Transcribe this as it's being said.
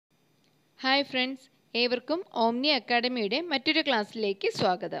Hi friends, ഏവർക്കും omni അക്കാഡമിയുടെ മറ്റൊരു ക്ലാസ്സിലേക്ക്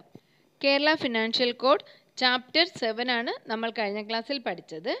സ്വാഗതം. കേരള ഫിനാൻഷ്യൽ കോഡ് ചാപ്റ്റർ 7 ആണ് നമ്മൾ കഴിഞ്ഞ ക്ലാസ്സിൽ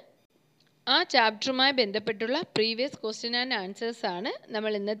പഠിച്ചത്. ആ ചാപ്റ്ററുമായി ബന്ധപ്പെട്ടുള്ള പ്രീവിയസ് ക്വസ്റ്റ്യൻ ആൻഡ് ആൻസേഴ്സ് ആണ്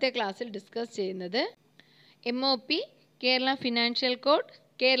നമ്മൾ ഇന്നത്തെ ക്ലാസ്സിൽ ഡിസ്കസ് ചെയ്യുന്നത്. MOP, Kerala financial code,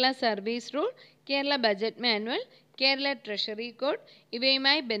 Kerala service rule, Kerala budget manual, Kerala treasury code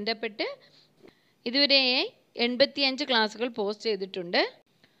ഇവയുമായി ബന്ധപ്പെട്ട് ഇതുവരെയായി 85 ക്ലാസ്സുകൾ പോസ്റ്റ് ചെയ്തിട്ടുണ്ട്.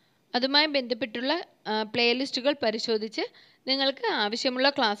 അതുമായി ബന്ധപ്പെട്ടുള്ള പ്ലേലിസ്റ്റുകൾ പരിശോധിച്ച് നിങ്ങൾക്ക് ആവശ്യമുള്ള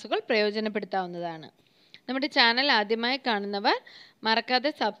ക്ലാസ്സുകൾ പ്രയോജനപ്പെടുത്താവുന്നതാണ്. നമ്മുടെ ചാനൽ ആദ്യമായി കാണുന്നവർ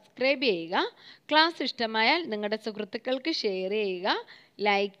മറക്കാതെ സബ്സ്ക്രൈബ് ചെയ്യുക. ക്ലാസ് ഇഷ്ടമായാൽ നിങ്ങളുടെ സുഹൃത്തുക്കൾക്ക് ഷെയർ ചെയ്യുക,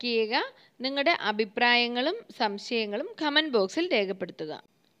 ലൈക്ക് ചെയ്യുക. നിങ്ങളുടെ അഭിപ്രായങ്ങളും സംശയങ്ങളും കമൻറ്റ് ബോക്സിൽ രേഖപ്പെടുത്തുക.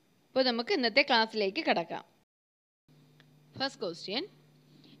 അപ്പോൾ നമുക്ക് ഇന്നത്തെ ക്ലാസ്സിലേക്ക് കടക്കാം. First question,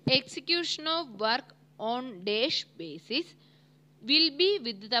 execution of work on dash basis will be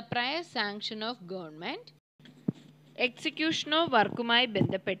with the prior sanction of government. Execution of വർക്കുമായി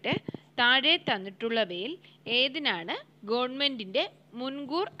ബന്ധപ്പെട്ട് താഴെ തന്നിട്ടുള്ളവയിൽ ഏതിനാണ് ഗവൺമെൻറ്റിൻ്റെ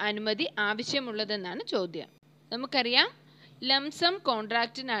മുൻകൂർ അനുമതി ആവശ്യമുള്ളതെന്നാണ് ചോദ്യം. നമുക്കറിയാം, ലംസം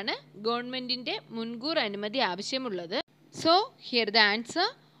കോൺട്രാക്റ്റിനാണ് ഗവൺമെൻറ്റിൻ്റെ മുൻകൂർ അനുമതി ആവശ്യമുള്ളത്. So here the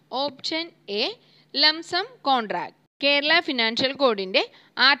answer option A, lump sum contract. Kerala financial കോഡിൻ്റെ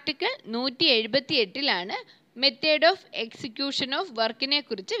article 178 method of execution of വർക്കിനെ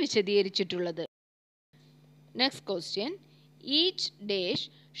കുറിച്ച് വിശദീകരിച്ചിട്ടുള്ളത്. Next question, each dash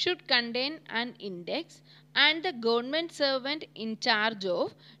should contain an index and the government servant in charge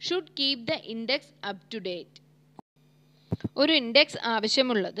of should keep the index up to date. ഒരു index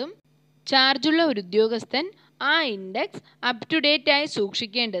ആവശ്യമുള്ളതും ചാർജുള്ള ഒരു ഉദ്യോഗസ്ഥൻ ആ index up to date ആയി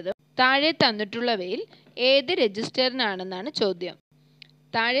സൂക്ഷിക്കേണ്ടതും താഴെ തന്നിട്ടുള്ളവയിൽ ഏത് രജിസ്റ്ററിനാണെന്നാണ് ചോദ്യം.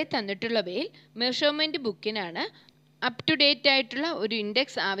 താഴെ തന്നിട്ടുള്ളവയിൽ മെഷർമെൻറ്റ് ബുക്കിനാണ് അപ് ടു ഡേറ്റ് ആയിട്ടുള്ള ഒരു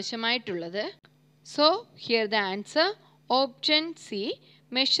ഇൻഡെക്സ് ആവശ്യമായിട്ടുള്ളത്. So here the answer option C,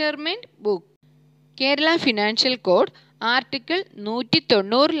 measurement book. Kerala financial code article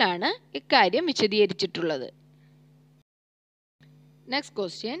 190 ഇക്കാര്യം വിശദീകരിച്ചിട്ടുള്ളത്. Next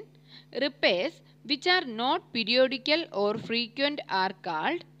question, repairs which are not periodical or frequent are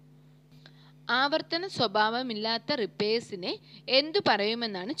called. ആവർത്തന സ്വഭാവമില്ലാത്ത റിപ്പയേഴ്സിനെ എന്തു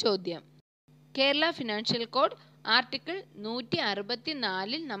പറയുമെന്നാണ് ചോദ്യം. കേരള ഫിനാൻഷ്യൽ കോഡ് ആർട്ടിക്കിൾ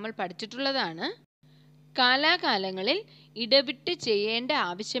 164 നമ്മൾ പഠിച്ചിട്ടുള്ളതാണ്. കാലാകാലങ്ങളിൽ ഇടവിട്ട് ചെയ്യേണ്ട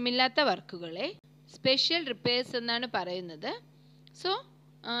ആവശ്യമില്ലാത്ത വർക്കുകളെ സ്പെഷ്യൽ റിപ്പയേഴ്സ് എന്നാണ് പറയുന്നത്. സോ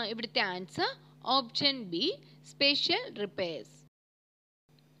ഇവിടുത്തെ answer option B, special repairs.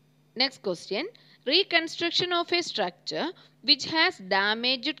 Next question, reconstruction of a structure which has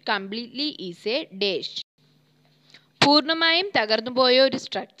damaged completely is a dash. പൂർണ്ണമായും തകർന്നുപോയ ഒരു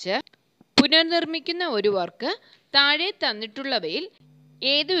സ്ട്രക്ചർ പുനർനിർമ്മിക്കുന്ന ഒരു വർക്ക് താഴെ തന്നിട്ടുള്ളവയിൽ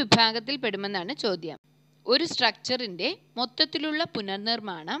ഏത് വിഭാഗത്തിൽ പെടുമെന്നാണ് ചോദ്യം. ഒരു സ്ട്രക്ചറിൻ്റെ മൊത്തത്തിലുള്ള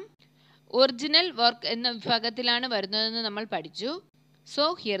പുനർനിർമ്മാണം ഒറിജിനൽ വർക്ക് എന്ന വിഭാഗത്തിലാണ് വരുന്നതെന്ന് നമ്മൾ പഠിച്ചു. So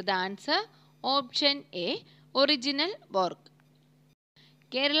here the answer option A, original work.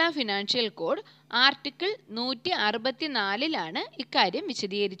 Kerala financial code article 164 ഇക്കാര്യം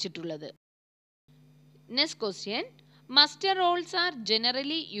വിശദീകരിച്ചിട്ടുള്ളത്. Next question, muster Rolls are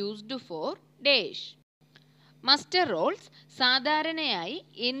generally used for dash. Muster Rolls സാധാരണയായി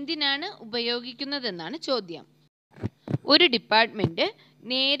എന്തിനാണ് ഉപയോഗിക്കുന്നതെന്നാണ് ചോദ്യം. ഒരു ഡിപ്പാർട്ട്മെൻറ്റ്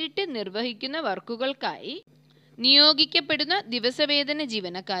നേരിട്ട് നിർവഹിക്കുന്ന വർക്കുകൾക്കായി നിയോഗിക്കപ്പെടുന്ന ദിവസവേതന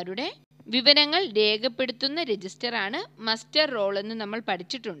ജീവനക്കാരുടെ വിവരങ്ങൾ രേഖപ്പെടുത്തുന്ന രജിസ്റ്ററാണ് മസ്റ്റർ റോൾ എന്ന് നമ്മൾ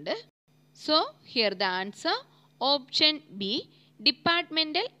പഠിച്ചിട്ടുണ്ട്. So here the answer option B,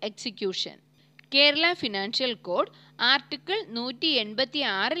 departmental execution. Kerala financial code article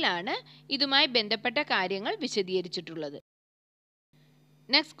 186 ഇതുമായി ബന്ധപ്പെട്ട കാര്യങ്ങൾ വിശദീകരിച്ചിട്ടുള്ളത്.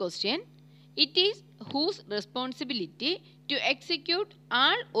 Next question, it is whose responsibility to execute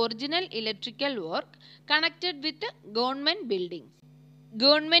all original electrical work connected with government buildings.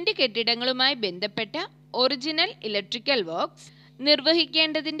 Government കെട്ടിടങ്ങളുമായി ബന്ധപ്പെട്ട ഒറിജിനൽ ഇലക്ട്രിക്കൽ വർക്ക്സ്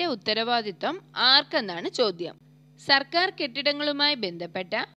നിർവഹിക്കേണ്ടതിൻ്റെ ഉത്തരവാദിത്വം ആർക്കെന്നാണ് ചോദ്യം. സർക്കാർ കെട്ടിടങ്ങളുമായി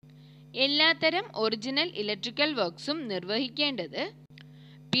ബന്ധപ്പെട്ട എല്ലാത്തരം original electrical വർക്ക്സും നിർവഹിക്കേണ്ടത്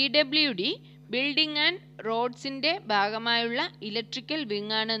PWD building and റോഡ്സിൻ്റെ ഭാഗമായുള്ള ഇലക്ട്രിക്കൽ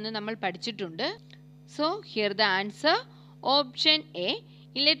വിങ് ആണെന്ന് നമ്മൾ പഠിച്ചിട്ടുണ്ട്. So here the answer option A,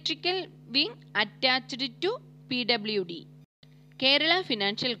 electrical wing attached to PWD. Kerala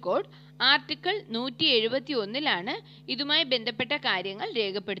financial code article 171 ഇതുമായി ബന്ധപ്പെട്ട കാര്യങ്ങൾ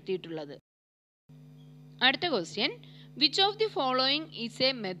രേഖപ്പെടുത്തിയിട്ടുള്ളത്. അടുത്ത question, which of the following is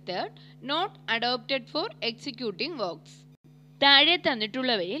A method not adopted for executing works. താഴെ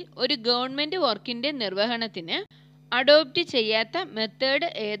തന്നിട്ടുള്ളവയിൽ ഒരു ഗവൺമെൻറ് വർക്കിൻ്റെ നിർവഹണത്തിന് അഡോപ്റ്റ് ചെയ്യാത്ത മെത്തേഡ്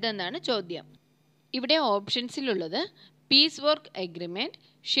ഏതെന്നാണ് ചോദ്യം. ഇവിടെ ഓപ്ഷൻസിലുള്ളത് piece work agreement,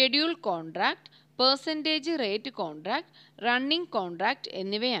 schedule contract, percentage rate contract, running contract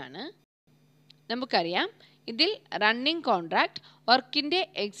എന്നിവയാണ്. നമുക്കറിയാം, ഇതിൽ റണ്ണിംഗ് കോൺട്രാക്റ്റ് വർക്കിൻ്റെ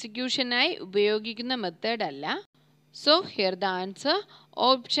എക്സിക്യൂഷനായി ഉപയോഗിക്കുന്ന മെത്തേഡ് അല്ല. So here the answer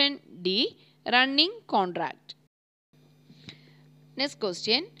option D, running contract. Next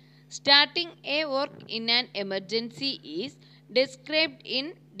question. Starting A work in an emergency is described in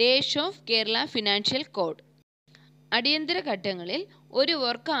dash of Kerala financial code. അടിയന്തര ഘട്ടങ്ങളിൽ ഒരു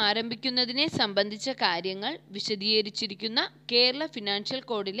work ആരംഭിക്കുന്നതിനെ സംബന്ധിച്ച കാര്യങ്ങൾ വിശദീകരിച്ചിരിക്കുന്ന കേരള ഫിനാൻഷ്യൽ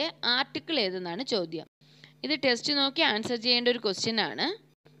കോഡിലെ ആർട്ടിക്കിൾ ഏതെന്നാണ് ചോദ്യം. ഇത് ടെസ്റ്റ് നോക്കി ആൻസർ ചെയ്യേണ്ട ഒരു ക്വസ്റ്റ്യൻ ആണ്.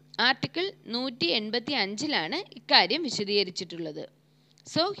 ആർട്ടിക്കിൾ 185 ഇക്കാര്യം വിശദീകരിച്ചിട്ടുള്ളത്.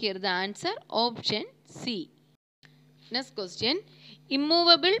 So here the answer option C. Next question.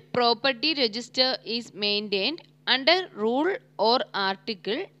 Immovable property register is maintained under rule or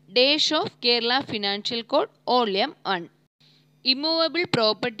article dash of Kerala financial code volume 1. Immovable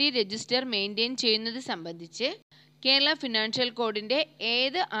property register maintain ചെയ്യുന്നത് സംബന്ധിച്ച് Kerala financial കോഡിൻ്റെ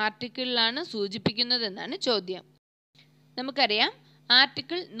ഏത് ആർട്ടിക്കിളിലാണ് സൂചിപ്പിക്കുന്നതെന്നാണ് ചോദ്യം. നമുക്കറിയാം,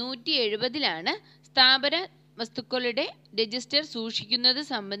 ആർട്ടിക്കിൾ 170 സ്ഥാപന വസ്തുക്കളുടെ രജിസ്റ്റർ സൂക്ഷിക്കുന്നത്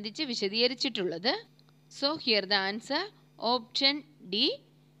സംബന്ധിച്ച് വിശദീകരിച്ചിട്ടുള്ളത്. So here the answer option D,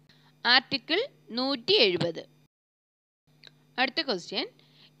 article 170. അടുത്ത question.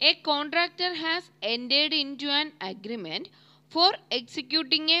 A contractor has entered into an agreement for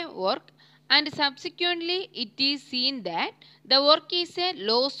executing a work and subsequently it is seen that the work is a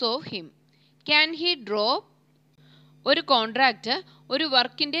loss of him. Can he drop? ഒരു contractor ഒരു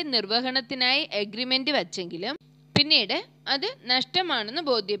വർക്കിൻ്റെ നിർവഹണത്തിനായി agreement വച്ചെങ്കിലും പിന്നീട് അത് നഷ്ടമാണെന്ന്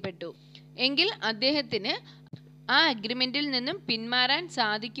ബോധ്യപ്പെട്ടു എങ്കിൽ അദ്ദേഹത്തിന് ആ അഗ്രിമെൻറ്റിൽ നിന്നും പിന്മാറാൻ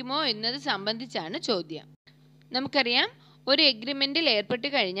സാധിക്കുമോ എന്നത് സംബന്ധിച്ചാണ് ചോദ്യം. നമുക്കറിയാം, ഒരു എഗ്രിമെൻറ്റിൽ ഏർപ്പെട്ട്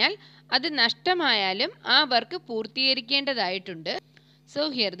കഴിഞ്ഞാൽ അത് നഷ്ടമായാലും ആ work പൂർത്തീകരിക്കേണ്ടതായിട്ടുണ്ട്. So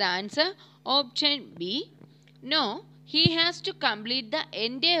here the answer option B, no, he has to complete the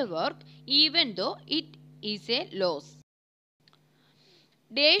entire work even though it is A loss.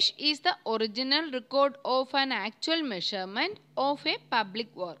 Dash is the original record of an actual measurement of A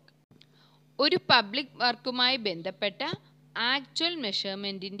public work. ഒരു public വർക്കുമായി ബന്ധപ്പെട്ട actual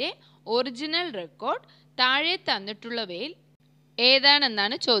മെഷർമെൻറ്റിൻ്റെ original record താഴെ തന്നിട്ടുള്ളവയിൽ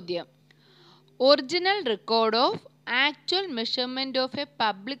ഏതാണെന്നാണ് ചോദ്യം. Original record of actual measurement of A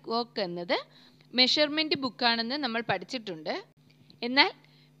public work എന്നത് measurement ബുക്കാണെന്ന് നമ്മൾ പഠിച്ചിട്ടുണ്ട്. എന്നാൽ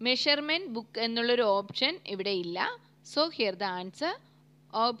measurement book എന്നുള്ളൊരു option ഇവിടെ ഇല്ല. So here the answer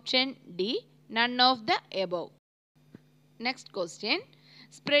option D, none of the above. Next question.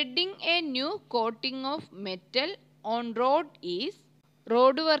 Spreading A new coating of metal on road is.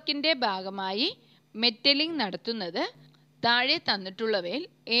 Road വർക്കിൻ്റെ ഭാഗമായി metalling നടത്തുന്നത് താഴെ തന്നിട്ടുള്ളവയിൽ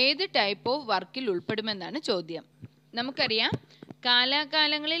ഏത് ടൈപ്പ് ഓഫ് വർക്കിൽ ഉൾപ്പെടുമെന്നാണ് ചോദ്യം. നമുക്കറിയാം,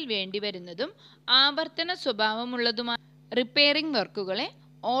 കാലാകാലങ്ങളിൽ വേണ്ടിവരുന്നതും ആവർത്തന സ്വഭാവമുള്ളതുമായ റിപ്പയറിംഗ് വർക്കുകളെ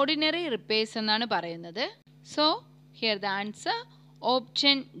ഓർഡിനറി റിപ്പയേഴ്സ് എന്നാണ് പറയുന്നത്. So here the answer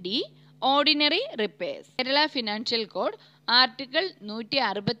option D, ordinary repairs. Kerala financial code article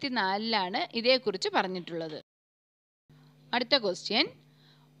 164 ഇതേക്കുറിച്ച് പറഞ്ഞിട്ടുള്ളത്. അടുത്ത question.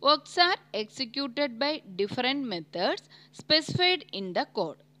 Works are executed by different methods specified in the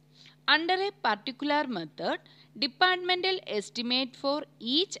code. Under a particular method, departmental estimate for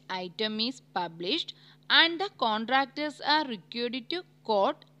each item is published and the contractors are required to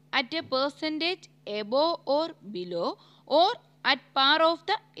quote at a percentage above or below or at par of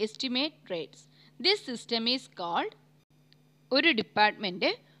the estimate rates. This system is called. ഒരു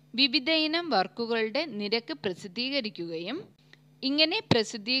department വിവിധ ഇനം വർക്കുകളുടെ നിരക്ക് പ്രസിദ്ധീകരിക്കുകയും ഇങ്ങനെ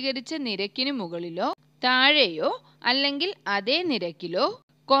പ്രസിദ്ധീകരിച്ച നിരക്കിന് മുകളിലോ താഴെയോ അല്ലെങ്കിൽ അതേ നിരക്കിലോ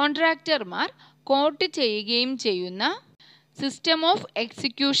കോൺട്രാക്ടർമാർ കോട്ട് ചെയ്യുകയും ചെയ്യുന്ന സിസ്റ്റം ഓഫ്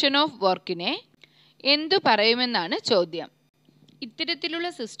എക്സിക്യൂഷൻ ഓഫ് വർക്കിനെ എന്തു പറയുമെന്നാണ് ചോദ്യം. ഇത്തരത്തിലുള്ള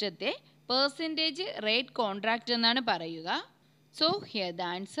സിസ്റ്റത്തെ പെർസെൻറ്റേജ് റേറ്റ് കോൺട്രാക്റ്റ് എന്നാണ് പറയുക. So here the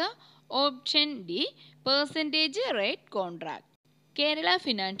answer option D, percentage rate contract. Kerala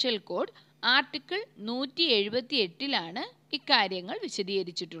financial code article 178 ഇക്കാര്യങ്ങൾ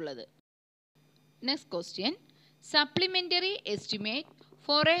വിശദീകരിച്ചിട്ടുള്ളത്. Next question. Supplementary estimate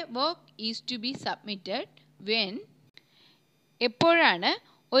four A work is to be submitted when. എപ്പോഴാണ്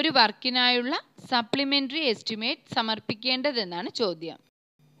ഒരു വർക്കിനായുള്ള സപ്ലിമെൻ്ററി എസ്റ്റിമേറ്റ് സമർപ്പിക്കേണ്ടതെന്നാണ് ചോദ്യം.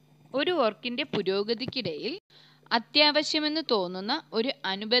 ഒരു വർക്കിൻ്റെ പുരോഗതിക്കിടയിൽ അത്യാവശ്യമെന്ന് തോന്നുന്ന ഒരു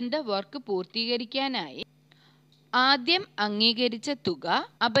അനുബന്ധ വർക്ക് പൂർത്തീകരിക്കാനായി ആദ്യം അംഗീകരിച്ച തുക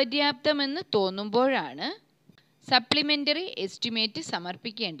അപര്യാപ്തമെന്ന് തോന്നുമ്പോഴാണ് സപ്ലിമെൻ്ററി എസ്റ്റിമേറ്റ്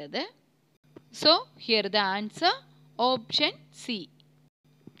സമർപ്പിക്കേണ്ടത്. So here the answer option C.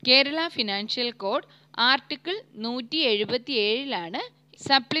 Kerala financial code article 177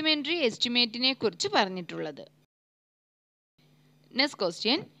 supplementary എസ്റ്റിമേറ്റിനെ കുറിച്ച് പറഞ്ഞിട്ടുള്ളത്. Next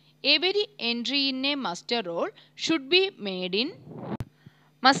question. Every entry in A muster role should be made in.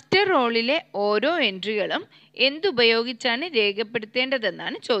 Muster റോളിലെ ഓരോ എൻട്രികളും എന്തുപയോഗിച്ചാണ്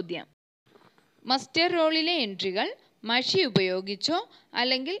രേഖപ്പെടുത്തേണ്ടതെന്നാണ് ചോദ്യം. മസ്റ്റർ റോളിലെ എൻട്രികൾ മഷി ഉപയോഗിച്ചോ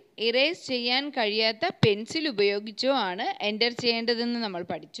അല്ലെങ്കിൽ ഇറേസ് ചെയ്യാൻ കഴിയാത്ത പെൻസിൽ ഉപയോഗിച്ചോ ആണ് എൻ്റർ ചെയ്യേണ്ടതെന്ന് നമ്മൾ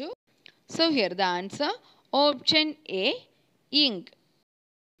പഠിച്ചു. So here the answer option A, ink.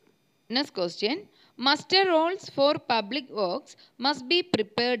 Next question. Muster Rolls for public works must be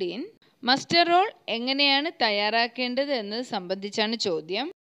prepared in. Muster role എങ്ങനെയാണ് തയ്യാറാക്കേണ്ടത് എന്നത് സംബന്ധിച്ചാണ് ചോദ്യം.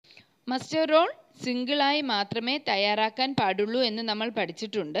 മസ്റ്റർ റോൾ സിംഗിളായി മാത്രമേ തയ്യാറാക്കാൻ പാടുള്ളൂ എന്ന് നമ്മൾ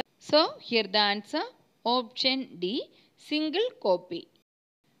പഠിച്ചിട്ടുണ്ട്. So here the answer option D, single copy.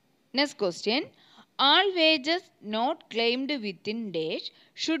 Next question. All wages not claimed within dash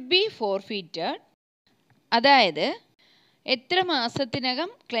should be forfeited. അതായത് എത്ര മാസത്തിനകം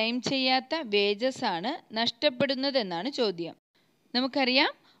ക്ലെയിം ചെയ്യാത്ത വേജസ് ആണ് നഷ്ടപ്പെടുന്നതെന്നാണ് ചോദ്യം.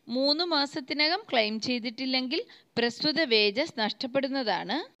 നമുക്കറിയാം 3 മാസത്തിനകം ക്ലെയിം ചെയ്തിട്ടില്ലെങ്കിൽ പ്രസ്തുത wages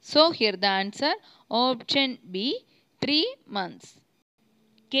നഷ്ടപ്പെടുന്നതാണ്. So here the answer option B, 3 months.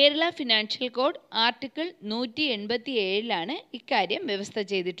 Kerala financial code article 187 ഇക്കാര്യം വ്യവസ്ഥ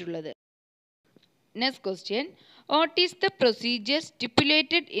ചെയ്തിട്ടുള്ളത്. Next question. What is the procedure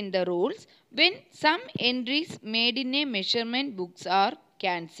stipulated in the rules when some entries made in A measurement books are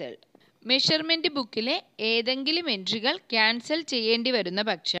cancelled. Measurement ബുക്കിലെ ഏതെങ്കിലും എൻട്രികൾ cancel ചെയ്യേണ്ടി വരുന്ന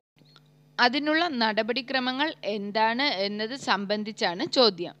പക്ഷം അതിനുള്ള നടപടിക്രമങ്ങൾ എന്താണ് എന്നത് സംബന്ധിച്ചാണ്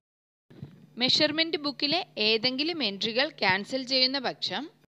ചോദ്യം. മെഷർമെൻറ്റ് ബുക്കിലെ ഏതെങ്കിലും എൻട്രികൾ ക്യാൻസൽ ചെയ്യുന്ന പക്ഷം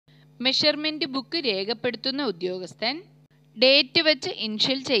മെഷർമെൻറ്റ് ബുക്ക് രേഖപ്പെടുത്തുന്ന ഉദ്യോഗസ്ഥൻ ഡേറ്റ് വെച്ച്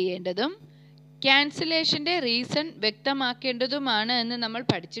ഇൻഷ്യൽ ചെയ്യേണ്ടതും ക്യാൻസലേഷൻ്റെ റീസൺ വ്യക്തമാക്കേണ്ടതുമാണ് എന്ന് നമ്മൾ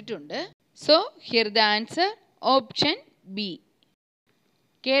പഠിച്ചിട്ടുണ്ട്. So here the answer option B.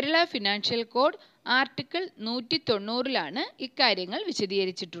 Kerala financial code article 190 ഇക്കാര്യങ്ങൾ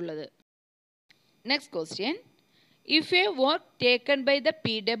വിശദീകരിച്ചിട്ടുള്ളത്. Next question. If A work taken by the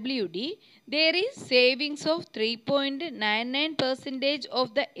PWD there is savings of 3.99% of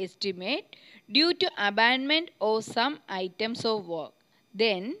the estimate due to abandonment of some items of work,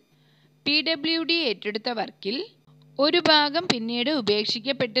 then PWD ഏറ്റെടുത്ത വർക്കിൽ ഒരു ഭാഗം പിന്നീട്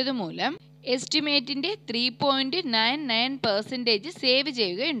ഉപേക്ഷിക്കപ്പെട്ടത് മൂലം എസ്റ്റിമേറ്റിൻ്റെ 3.99% save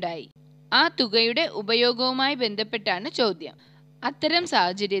ചെയ്യുകയുണ്ടായി. ആ തുകയുടെ ഉപയോഗവുമായി ബന്ധപ്പെട്ടാണ് ചോദ്യം. അത്തരം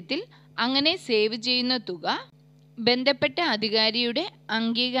സാഹചര്യത്തിൽ അങ്ങനെ സേവ് ചെയ്യുന്ന തുക ബന്ധപ്പെട്ട അധികാരിയുടെ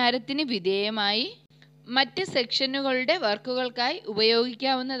അംഗീകാരത്തിന് വിധേയമായി മറ്റ് സെക്ഷനുകളുടെ വർക്കുകൾക്കായി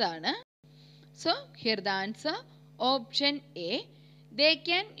ഉപയോഗിക്കാവുന്നതാണ്. So here the answer option A, they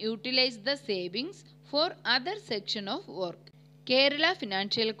can utilize the savings for other section of work. Kerala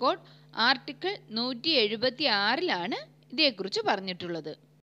financial code article 176 ഇതേക്കുറിച്ച് പറഞ്ഞിട്ടുള്ളത്.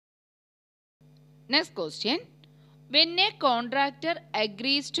 Next question. When a contractor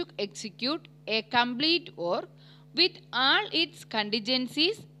agrees to execute a complete work with all its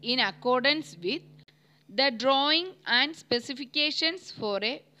contingencies in accordance with the drawing and specifications for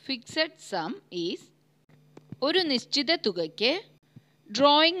a fixed sum is. ഒരു നിശ്ചിത തുകയ്ക്ക്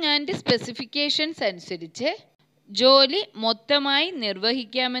drawing and specifications അനുസരിച്ച് ജോലി മൊത്തമായി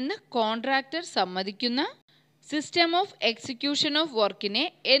നിർവഹിക്കാമെന്ന് contractor സമ്മതിക്കുന്ന system of execution of വർക്കിനെ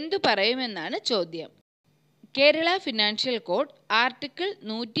എന്തു പറയുമെന്നാണ് ചോദ്യം. കേരള ഫിനാൻഷ്യൽ കോഡ് ആർട്ടിക്കിൾ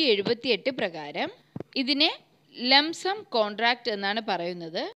 178 പ്രകാരം ഇതിനെ ലംസം കോൺട്രാക്ട് എന്നാണ്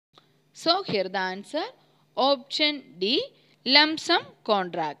പറയുന്നത്. So here the answer option D, lump sum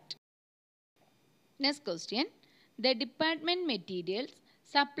contract. Next question. The department materials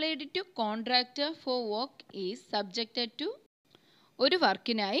supplied to contractor for work is subjected to. ഒരു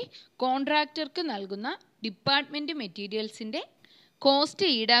വർക്കിനായി കോൺട്രാക്ടർക്ക് നൽകുന്ന ഡിപ്പാർട്ട്മെൻറ്റ് മെറ്റീരിയൽസിൻ്റെ കോസ്റ്റ്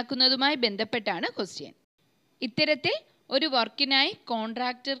ഈടാക്കുന്നതുമായി ബന്ധപ്പെട്ടാണ് ക്വസ്റ്റ്യൻ. ഇത്തരത്തിൽ ഒരു വർക്കിനായി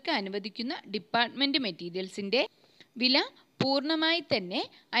കോൺട്രാക്ടർക്ക് അനുവദിക്കുന്ന ഡിപ്പാർട്ട്മെൻറ്റ് മെറ്റീരിയൽസിൻ്റെ വില പൂർണ്ണമായി തന്നെ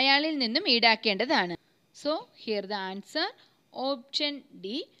അയാളിൽ നിന്നും ഈടാക്കേണ്ടതാണ്. So here the answer option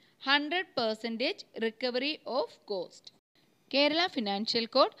D, 100% recovery of cost. Kerala financial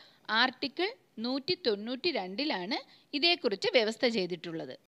code article 192 ഇതേക്കുറിച്ച് വ്യവസ്ഥ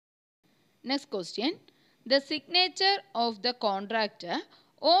ചെയ്തിട്ടുള്ളത്. Next question. The signature of the contractor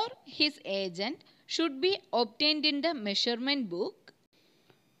or his agent should be obtained in the measurement book.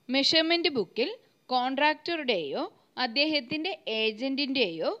 Measurement ബുക്കിൽ കോൺട്രാക്ടറുടെയോ അദ്ദേഹത്തിൻ്റെ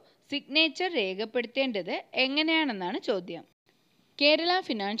ഏജൻറ്റിൻ്റെയോ സിഗ്നേച്ചർ രേഖപ്പെടുത്തേണ്ടത് എങ്ങനെയാണെന്നാണ് ചോദ്യം. Kerala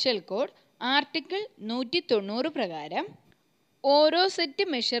financial code article 190 പ്രകാരം ഓരോ set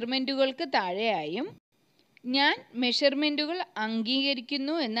മെഷർമെൻറ്റുകൾക്ക് താഴെയായും ഞാൻ മെഷർമെൻറ്റുകൾ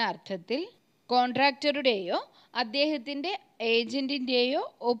അംഗീകരിക്കുന്നു എന്ന അർത്ഥത്തിൽ കോൺട്രാക്ടറുടെയോ അദ്ദേഹത്തിൻ്റെ ഏജൻറ്റിൻ്റെയോ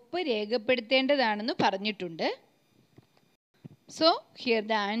ഒപ്പ് രേഖപ്പെടുത്തേണ്ടതാണെന്ന് പറഞ്ഞിട്ടുണ്ട്. So here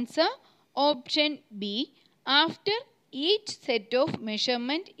the answer option B, after each set of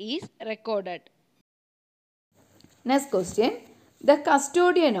measurement is recorded. Next question, the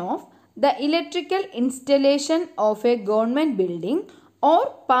custodian of the electrical installation of a government building or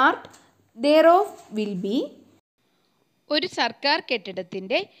part thereof will be. ഒരു സർക്കാർ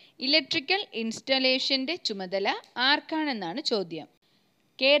കെട്ടിടത്തിൻ്റെ ഇലക്ട്രിക്കൽ ഇൻസ്റ്റലേഷൻ്റെ ചുമതല ആർക്കാണെന്നാണ് ചോദ്യം.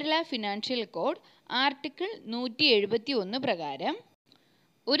 Kerala financial code article 171 പ്രകാരം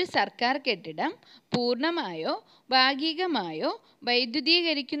ഒരു സർക്കാർ കെട്ടിടം പൂർണ്ണമായോ ഭാഗികമായോ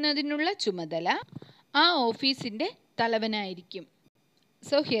വൈദ്യുതീകരിക്കുന്നതിനുള്ള ചുമതല ആ ഓഫീസിൻ്റെ തലവനായിരിക്കും.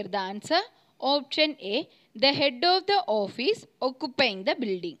 So here the answer option A, the head of the office occupying the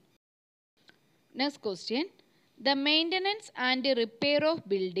building. Next question, the maintenance and repair of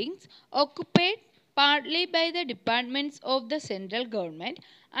buildings occupied partly by the departments of the central government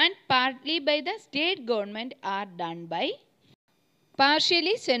and partly by the state government are done by.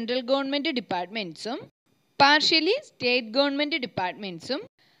 Partially central government departmentsum partially state government departmentsum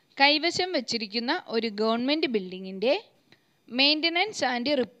കൈവശം വച്ചിരിക്കുന്ന ഒരു government ബിൽഡിങ്ങിൻ്റെ maintenance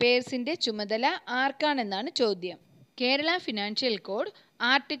and റിപ്പയർസിൻ്റെ ചുമതല ആർക്കാണെന്നാണ് ചോദ്യം. Kerala financial code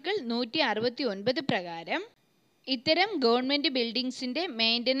article 169 പ്രകാരം ഇത്തരം government ബിൽഡിങ്സിൻ്റെ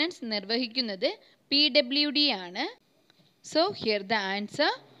maintenance നിർവഹിക്കുന്നത് PWD ആണ്. So here the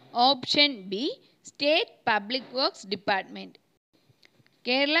answer option B, state public works department.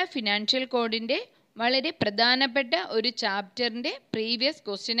 Kerala financial കോഡിൻ്റെ വളരെ പ്രധാനപ്പെട്ട ഒരു ചാപ്റ്ററിൻ്റെ പ്രീവിയസ്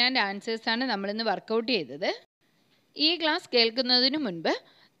ക്വസ്റ്റ്യൻ ആൻഡ് ആൻസേഴ്സാണ് നമ്മളിന്ന് വർക്കൗട്ട് ചെയ്തത്. ഈ ക്ലാസ് കേൾക്കുന്നതിന് മുൻപ്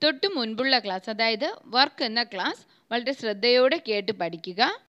തൊട്ട് മുൻപുള്ള ക്ലാസ്, അതായത് വർക്ക് എന്ന ക്ലാസ് വളരെ ശ്രദ്ധയോടെ കേട്ട് പഠിക്കുക.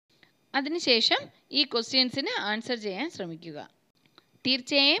 അതിനുശേഷം ഈ ക്വസ്റ്റ്യൻസിന് ആൻസർ ചെയ്യാൻ ശ്രമിക്കുക.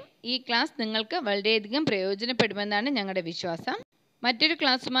 തീർച്ചയായും ഈ ക്ലാസ് നിങ്ങൾക്ക് വളരെയധികം പ്രയോജനപ്പെടുമെന്നാണ് ഞങ്ങളുടെ വിശ്വാസം. മറ്റൊരു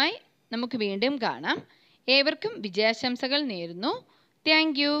ക്ലാസ്സുമായി നമുക്ക് വീണ്ടും കാണാം. ഏവർക്കും വിജയാശംസകൾ നേരുന്നു.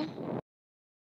 Thank you.